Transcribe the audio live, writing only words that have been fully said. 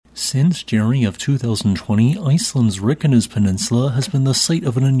Since January of 2020, Iceland's Reykjanes Peninsula has been the site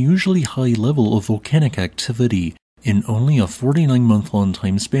of an unusually high level of volcanic activity. In only a 49-month-long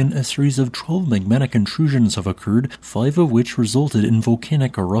time span, a series of 12 magmatic intrusions have occurred, 5 of which resulted in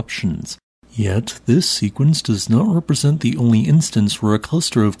volcanic eruptions. Yet, this sequence does not represent the only instance where a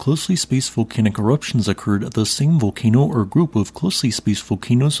cluster of closely spaced volcanic eruptions occurred at the same volcano or group of closely spaced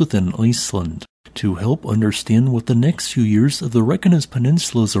volcanoes within Iceland. To help understand what the next few years of the Reykjanes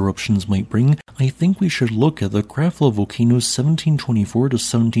Peninsula's eruptions might bring, I think we should look at the Krafla volcano's 1724 to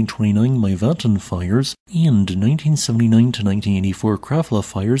 1729 Myvatn fires and 1979 to 1984 Krafla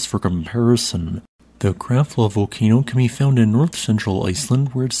fires for comparison. The Krafla volcano can be found in north-central Iceland,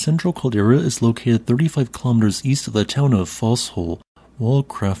 where its central caldera is located 35 kilometers east of the town of Fosshol. While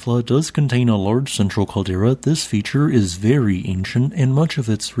Krafla does contain a large central caldera, this feature is very ancient, and much of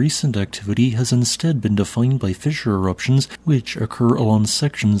its recent activity has instead been defined by fissure eruptions, which occur along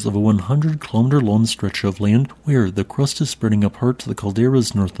sections of a 100-kilometer-long stretch of land where the crust is spreading apart to the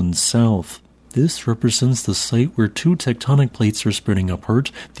caldera's north and south. This represents the site where two tectonic plates are spreading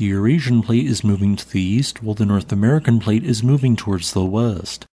apart. The Eurasian plate is moving to the east, while the North American plate is moving towards the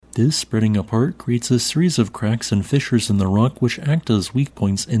west. This spreading apart creates a series of cracks and fissures in the rock which act as weak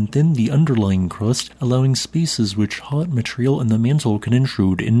points and thin the underlying crust, allowing spaces which hot material in the mantle can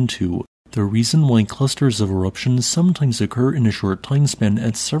intrude into. The reason why clusters of eruptions sometimes occur in a short time span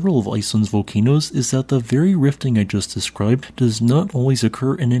at several of Iceland's volcanoes is that the very rifting I just described does not always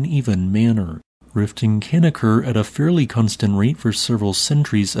occur in an even manner. Rifting can occur at a fairly constant rate for several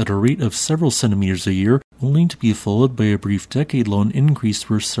centuries at a rate of several centimeters a year, only to be followed by a brief decade-long increase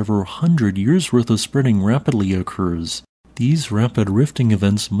where several hundred years' worth of spreading rapidly occurs. These rapid rifting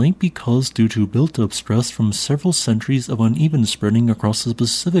events might be caused due to built-up stress from several centuries of uneven spreading across the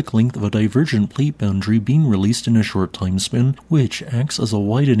specific length of a divergent plate boundary being released in a short time span, which acts as a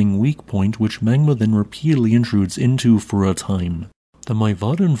widening weak point which magma then repeatedly intrudes into for a time. The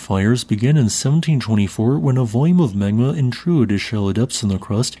Myvatn fires began in 1724 when a volume of magma intruded to shallow depths in the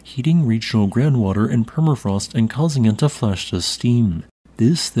crust, heating regional groundwater and permafrost and causing it to flash to steam.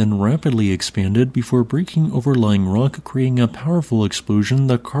 This then rapidly expanded before breaking overlying rock, creating a powerful explosion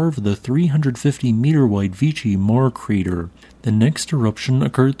that carved the 350-meter-wide Vici Mar crater. The next eruption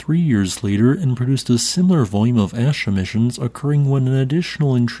occurred 3 years later and produced a similar volume of ash emissions, occurring when an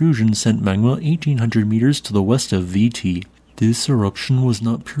additional intrusion sent magma 1,800 meters to the west of Viti. This eruption was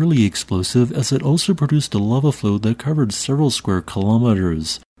not purely explosive, as it also produced a lava flow that covered several square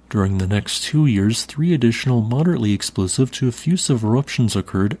kilometers. During the next 2 years, 3 additional moderately explosive to effusive eruptions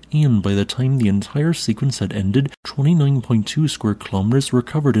occurred, and by the time the entire sequence had ended, 29.2 square kilometers were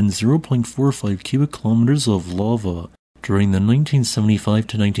covered in 0.45 cubic kilometers of lava. During the 1975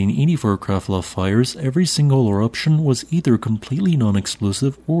 to 1984 Krafla fires, every single eruption was either completely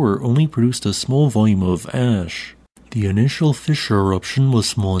non-explosive or only produced a small volume of ash. The initial fissure eruption was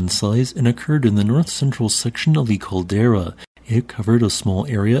small in size and occurred in the north-central section of the caldera. It covered a small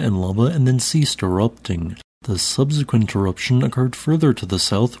area in lava and then ceased erupting. The subsequent eruption occurred further to the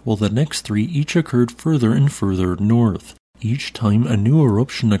south, while the next 3 each occurred further and further north. Each time a new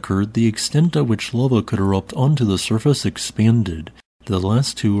eruption occurred, the extent at which lava could erupt onto the surface expanded. The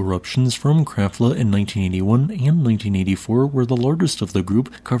last 2 eruptions from Krafla in 1981 and 1984 were the largest of the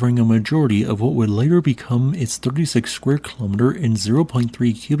group, covering a majority of what would later become its 36 square kilometer and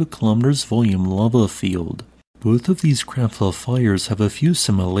 0.3 cubic kilometers volume lava field. Both of these Krafla fires have a few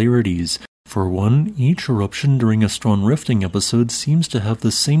similarities. For one, each eruption during a strong rifting episode seems to have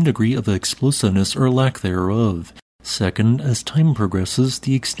the same degree of explosiveness or lack thereof. Second, as time progresses,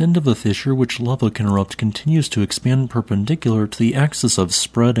 the extent of a fissure which lava can erupt continues to expand perpendicular to the axis of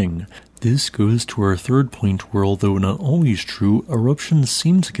spreading. This goes to our third point where, although not always true, eruptions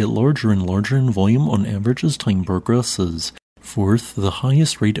seem to get larger and larger in volume on average as time progresses. Fourth, the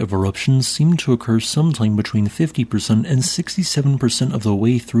highest rate of eruptions seem to occur sometime between 50% and 67% of the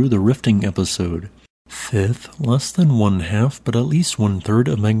way through the rifting episode. Fifth, less than 1/2 but at least 1/3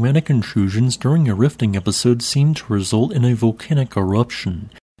 of magmatic intrusions during a rifting episode seem to result in a volcanic eruption.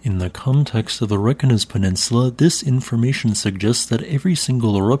 In the context of the Reykjanes Peninsula, this information suggests that every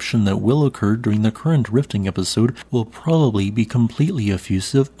single eruption that will occur during the current rifting episode will probably be completely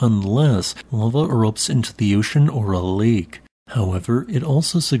effusive unless lava erupts into the ocean or a lake. However, it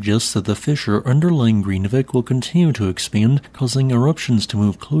also suggests that the fissure underlying Greenvik will continue to expand, causing eruptions to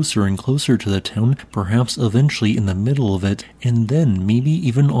move closer and closer to the town, perhaps eventually in the middle of it, and then maybe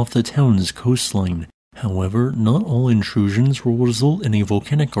even off the town's coastline. However, not all intrusions will result in a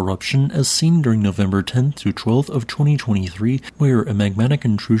volcanic eruption as seen during November 10th to 12th of 2023, where a magmatic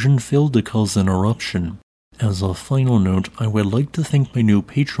intrusion failed to cause an eruption. As a final note, I would like to thank my new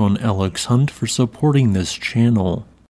patron Alex Hunt for supporting this channel.